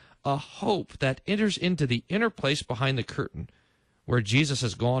soul, a hope that enters into the inner place behind the curtain, where Jesus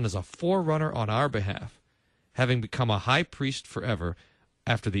has gone as a forerunner on our behalf, having become a high priest forever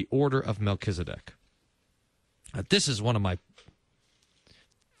after the order of Melchizedek. This is one of my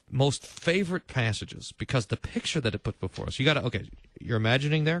most favorite passages because the picture that it put before us. You're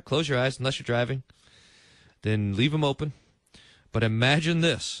imagining there? Close your eyes unless you're driving. Then leave them open. But imagine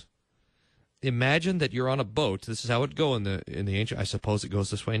this. Imagine that you're on a boat. This is how it would go in the ancient. I suppose it goes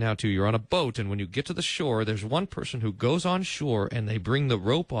this way now too. You're on a boat, and when you get to the shore, there's one person who goes on shore, and they bring the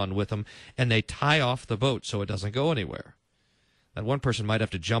rope on with them, and they tie off the boat so it doesn't go anywhere. That one person might have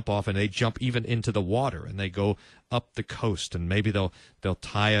to jump off, and they jump even into the water, and they go up the coast, and maybe they'll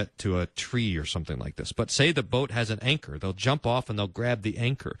tie it to a tree or something like this. But say the boat has an anchor. They'll jump off, and they'll grab the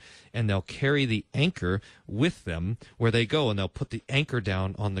anchor, and they'll carry the anchor with them where they go, and they'll put the anchor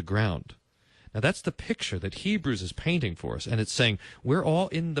down on the ground. Now, that's the picture that Hebrews is painting for us, and it's saying we're all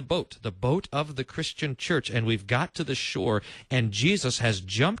in the boat of the Christian church, and we've got to the shore, and Jesus has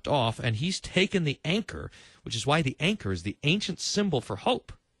jumped off, and he's taken the anchor, which is why the anchor is the ancient symbol for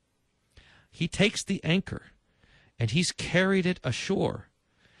hope. He takes the anchor, and he's carried it ashore.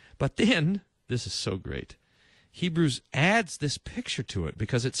 But then, this is so great, Hebrews adds this picture to it,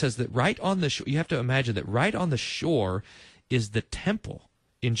 because it says that right on the shore, you have to imagine that right on the shore is the temple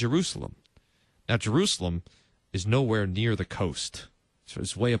in Jerusalem. Now, Jerusalem is nowhere near the coast. So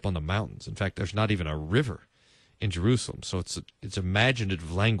it's way up on the mountains. In fact, there's not even a river in Jerusalem. So it's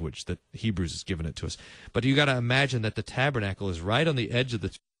imaginative language that Hebrews has given it to us. But you got to imagine that the tabernacle is right on the edge of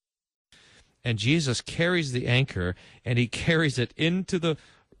the, and Jesus carries the anchor, and he carries it into the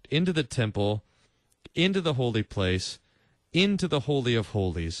temple, into the holy place, into the Holy of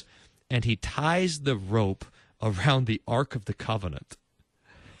Holies, and he ties the rope around the Ark of the Covenant.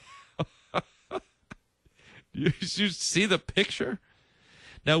 You see the picture?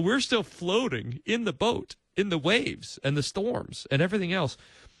 Now, we're still floating in the boat, in the waves and the storms and everything else,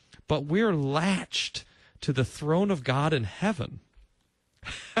 but we're latched to the throne of God in heaven.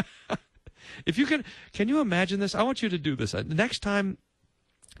 If you can you imagine this? I want you to do this. Next time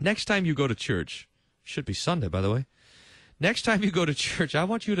you go to church, should be Sunday, by the way. Next time you go to church, I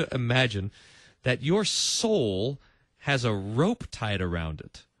want you to imagine that your soul has a rope tied around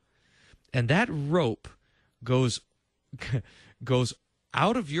it, and that rope goes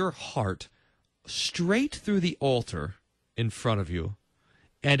out of your heart straight through the altar in front of you,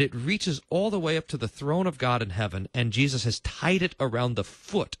 and it reaches all the way up to the throne of God in heaven, and Jesus has tied it around the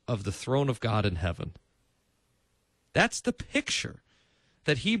foot of the throne of God in heaven. That's the picture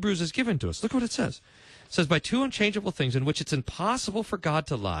that Hebrews has given to us. Look what it says. It says, by two unchangeable things in which it's impossible for God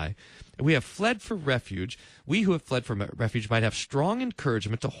to lie, we have fled for refuge. We who have fled for refuge might have strong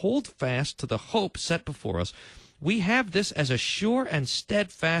encouragement to hold fast to the hope set before us. We have this as a sure and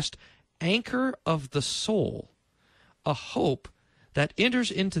steadfast anchor of the soul, a hope that enters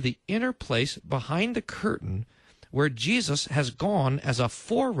into the inner place behind the curtain where Jesus has gone as a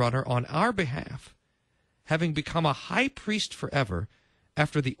forerunner on our behalf, having become a high priest forever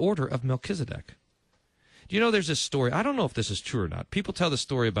after the order of Melchizedek. Do you know there's this story? I don't know if this is true or not. People tell the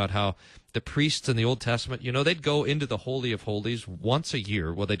story about how the priests in the Old Testament, they'd go into the Holy of Holies once a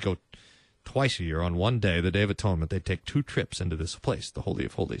year. Well, they'd go twice a year on one day, the Day of Atonement. They'd take 2 trips into this place, the Holy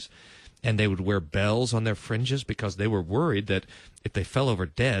of Holies. And they would wear bells on their fringes because they were worried that if they fell over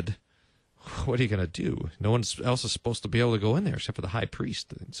dead, what are you going to do? No one else is supposed to be able to go in there except for the high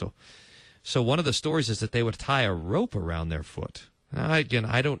priest. And so one of the stories is that they would tie a rope around their foot. Now, again,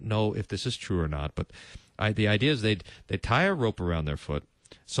 I don't know if this is true or not, but the idea is they'd tie a rope around their foot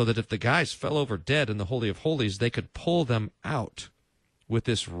so that if the guys fell over dead in the Holy of Holies, they could pull them out with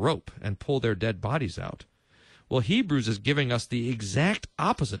this rope and pull their dead bodies out. Well, Hebrews is giving us the exact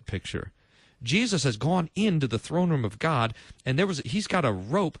opposite picture. Jesus has gone into the throne room of God, and he's got a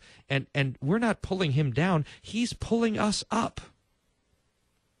rope, and we're not pulling him down. He's pulling us up.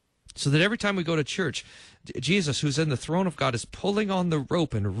 So that every time we go to church, Jesus, who's in the throne of God, is pulling on the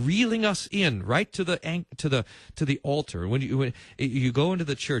rope and reeling us in right to the altar. When you go into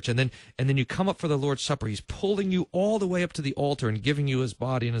the church and then you come up for the Lord's Supper, he's pulling you all the way up to the altar and giving you his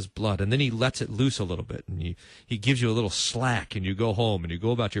body and his blood, and then he lets it loose a little bit, and he gives you a little slack, and you go home and you go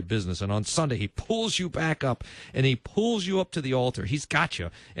about your business. And on Sunday he pulls you back up and he pulls you up to the altar. He's got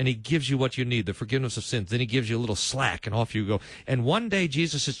you, and he gives you what you need, the forgiveness of sins. Then he gives you a little slack, and off you go. And one day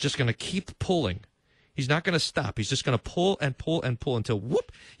Jesus is just going to keep pulling. He's not going to stop. He's just going to pull and pull and pull until,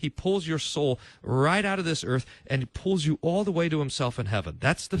 whoop, he pulls your soul right out of this earth and he pulls you all the way to himself in heaven.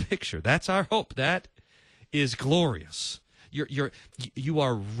 That's the picture. That's our hope. That is glorious. You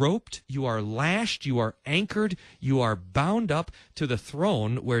are roped, you are lashed, you are anchored, you are bound up to the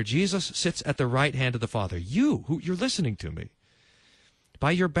throne where Jesus sits at the right hand of the Father. You, who you're listening to me,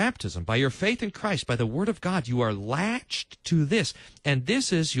 by your baptism, by your faith in Christ, by the Word of God, you are latched to this, and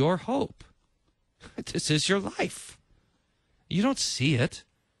this is your hope. This is your life. You don't see it.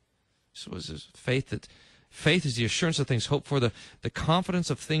 So is faith is the assurance of things hoped for, the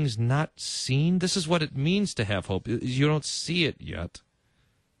confidence of things not seen. This is what it means to have hope. You don't see it yet.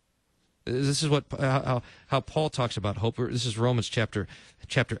 This is what how Paul talks about hope. This is Romans chapter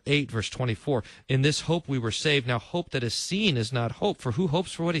 8, verse 24. In this hope we were saved. Now hope that is seen is not hope, for who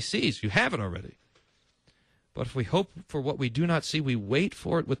hopes for what he sees? You have it already. But if we hope for what we do not see, we wait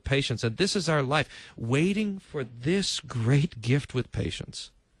for it with patience. And this is our life, waiting for this great gift with patience.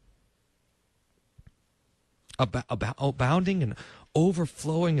 Abounding and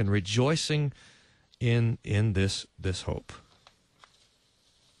overflowing and rejoicing in this hope.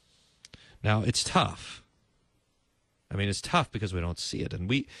 Now, it's tough. I mean, it's tough because we don't see it. And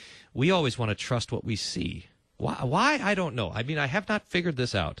we always want to trust what we see. Why? I don't know. I mean, I have not figured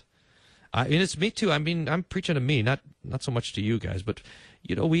this out. And it's me too. I mean, I'm preaching to me, not so much to you guys. But,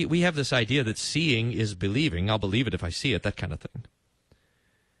 we have this idea that seeing is believing. I'll believe it if I see it, that kind of thing.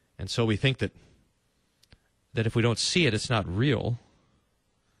 And so we think that if we don't see it, it's not real.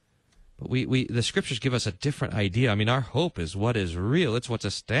 But the Scriptures give us a different idea. I mean, our hope is what is real. It's what's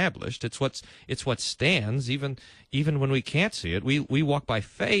established. It's what stands even when we can't see it. We walk by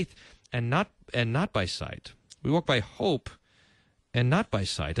faith and not by sight. We walk by hope and not by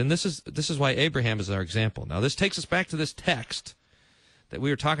sight. And this is why Abraham is our example. Now, this takes us back to this text that we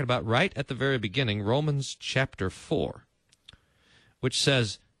were talking about right at the very beginning, Romans chapter 4, which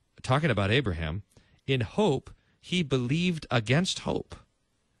says, talking about Abraham, in hope he believed against hope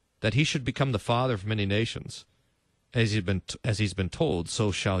that he should become the father of many nations. As he's been told,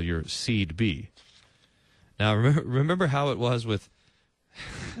 so shall your seed be. Now, remember how it was with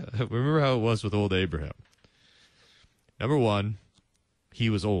old Abraham. Number one, he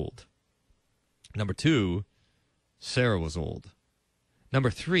was old. Number two, Sarah was old. Number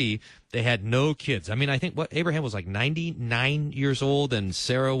three, they had no kids. I mean, I think Abraham was like 99 years old and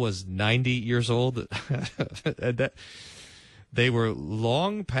Sarah was 90 years old. And they were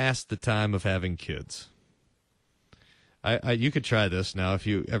long past the time of having kids. You could try this now if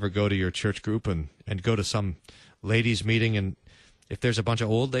you ever go to your church group and go to some ladies' meeting, and if there's a bunch of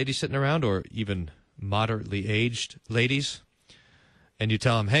old ladies sitting around or even moderately aged ladies, and you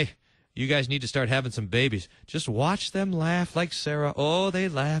tell them, hey, you guys need to start having some babies. Just watch them laugh like Sarah. Oh, they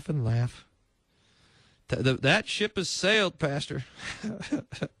laugh and laugh. That ship has sailed, Pastor.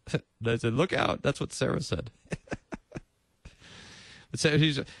 They said, look out. That's what Sarah said.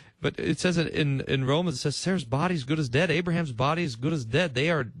 But it says in Romans, it says Sarah's body is good as dead. Abraham's body is good as dead.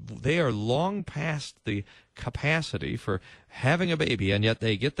 They are long past the capacity for having a baby, and yet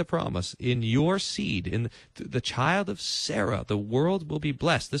they get the promise, in your seed, in the child of Sarah, the world will be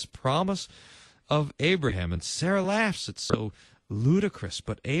blessed. This promise of Abraham. And Sarah laughs. It's so ludicrous.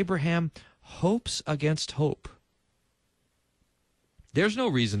 But Abraham hopes against hope. There's no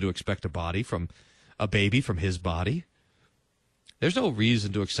reason to expect a a baby from his body. There's no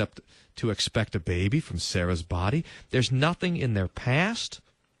reason to expect a baby from Sarah's body. There's nothing in their past.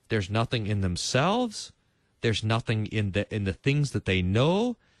 There's nothing in themselves. There's nothing in the things that they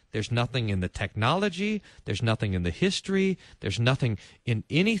know. There's nothing in the technology. There's nothing in the history. There's nothing in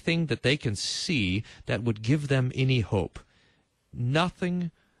anything that they can see that would give them any hope.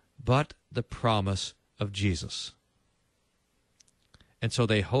 Nothing but the promise of Jesus. And so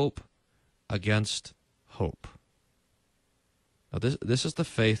they hope against hope. Now this is the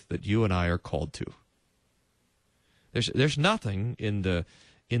faith that you and I are called to. There's nothing in the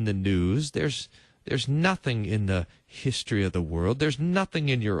news. There's nothing in the history of the world. There's nothing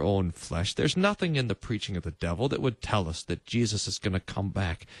in your own flesh. There's nothing in the preaching of the devil that would tell us that Jesus is going to come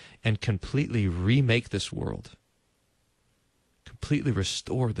back and completely remake this world. Completely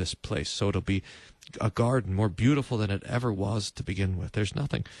restore this place so it'll be a garden more beautiful than it ever was to begin with. There's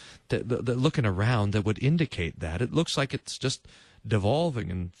nothing that looking around that would indicate that. It looks like it's just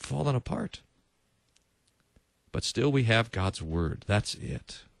devolving and falling apart. But still we have God's word. That's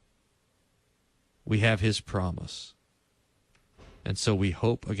it. We have his promise. And so we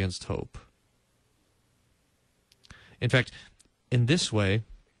hope against hope. In fact, in this way,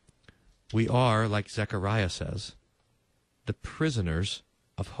 we are, like Zechariah says, the prisoners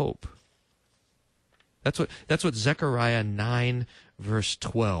of hope. That's what Zechariah 9, verse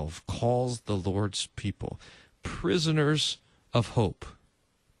 12 calls the Lord's people. Prisoners of hope.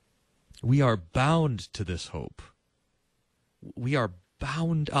 We are bound to this hope. We are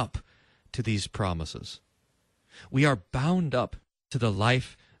bound up to these promises. We are bound up to the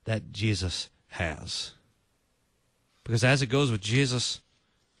life that Jesus has. Because as it goes with Jesus,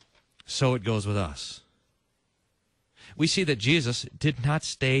 so it goes with us. We see that Jesus did not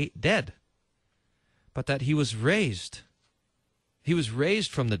stay dead, but that he was raised. He was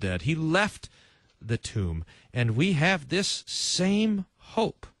raised from the dead. He left the tomb. And we have this same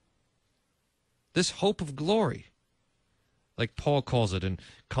hope, this hope of glory, like Paul calls it in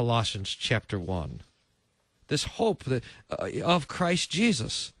Colossians chapter 1. This hope of Christ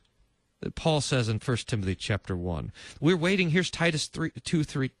Jesus that Paul says in 1 Timothy chapter 1. We're waiting, here's Titus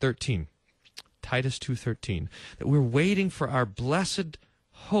 2:13. Titus 2:13, that we're waiting for our blessed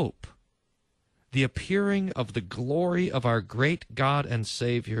hope, the appearing of the glory of our great God and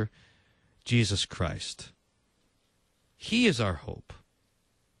Savior, Jesus Christ. He is our hope.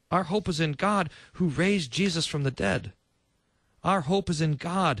 Our hope is in God who raised Jesus from the dead. Our hope is in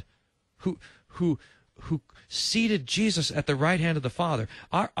God who seated Jesus at the right hand of the Father.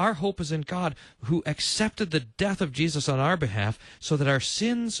 Our hope is in God who accepted the death of Jesus on our behalf so that our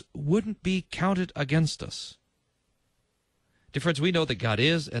sins wouldn't be counted against us. Dear friends, we know that God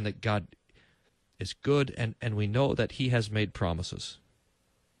is and that God is good, and we know that he has made promises.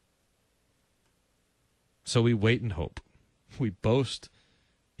 So we wait in hope. We boast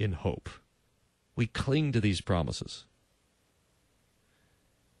in hope. We cling to these promises.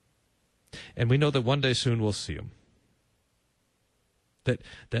 And we know that one day soon we'll see him.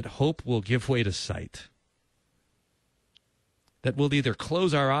 That hope will give way to sight. That we'll either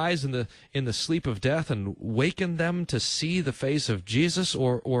close our eyes in the sleep of death and waken them to see the face of Jesus,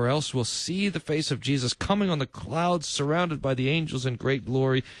 or else we'll see the face of Jesus coming on the clouds, surrounded by the angels in great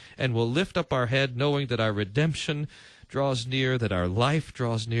glory, and we'll lift up our head knowing that our redemption draws near, that our life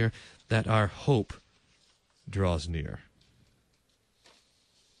draws near, that our hope draws near.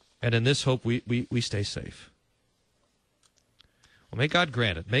 And in this hope, we stay safe. Well, may God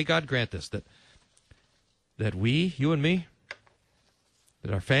grant it. May God grant this, that we, you and me,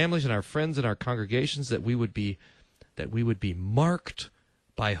 that our families and our friends and our congregations, that we would be marked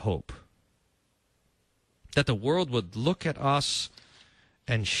by hope. That the world would look at us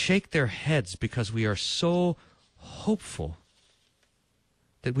and shake their heads because we are so hopeful.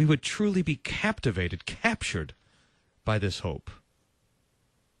 That we would truly be captivated, captured by this hope.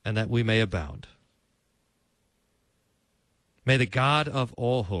 And that we may abound. May the God of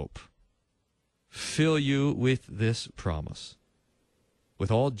all hope fill you with this promise, with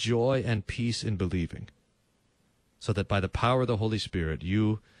all joy and peace in believing, so that by the power of the Holy Spirit,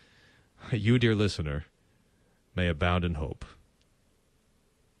 you, dear listener, may abound in hope.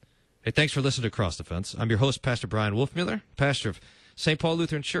 Hey, thanks for listening to Across the Fence. I'm your host, Pastor Bryan Wolfmueller, pastor of St. Paul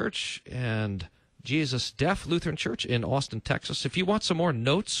Lutheran Church and Jesus Deaf Lutheran Church in Austin, Texas. If you want some more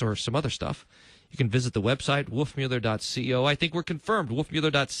notes or some other stuff, you can visit the website, wolfmueller.co. I think we're confirmed.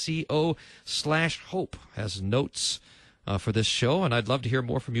 wolfmueller.co/hope has notes for this show, and I'd love to hear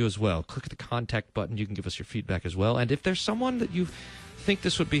more from you as well. Click the contact button. You can give us your feedback as well. And if there's someone that you think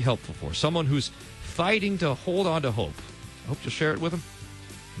this would be helpful for, someone who's fighting to hold on to hope, I hope you'll share it with them.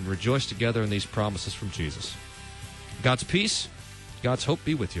 and rejoice together in these promises from Jesus. God's peace, God's hope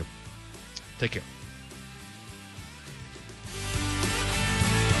be with you. Take care.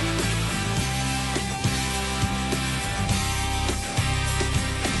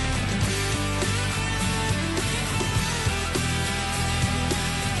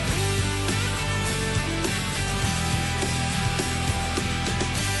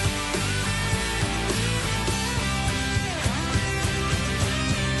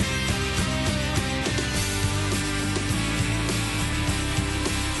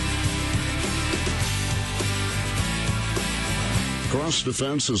 Cross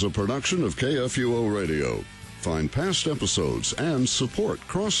Defense is a production of KFUO Radio. Find past episodes and support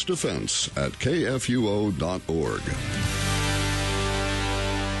Cross Defense at kfuo.org.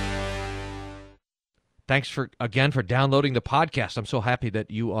 Thanks again for downloading the podcast. I'm so happy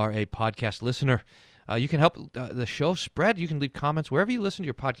that you are a podcast listener. You can help the show spread. You can leave comments. Wherever you listen to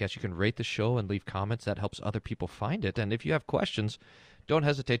your podcast, you can rate the show and leave comments. That helps other people find it. And if you have questions, don't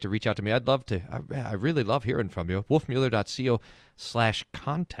hesitate to reach out to me. I'd love to. I really love hearing from you.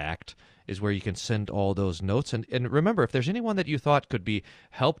 Wolfmueller.co/contact is where you can send all those notes. And remember, if there's anyone that you thought could be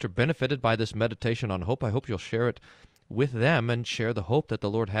helped or benefited by this meditation on hope, I hope you'll share it with them and share the hope that the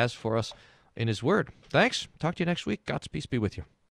Lord has for us in His Word. Thanks. Talk to you next week. God's peace be with you.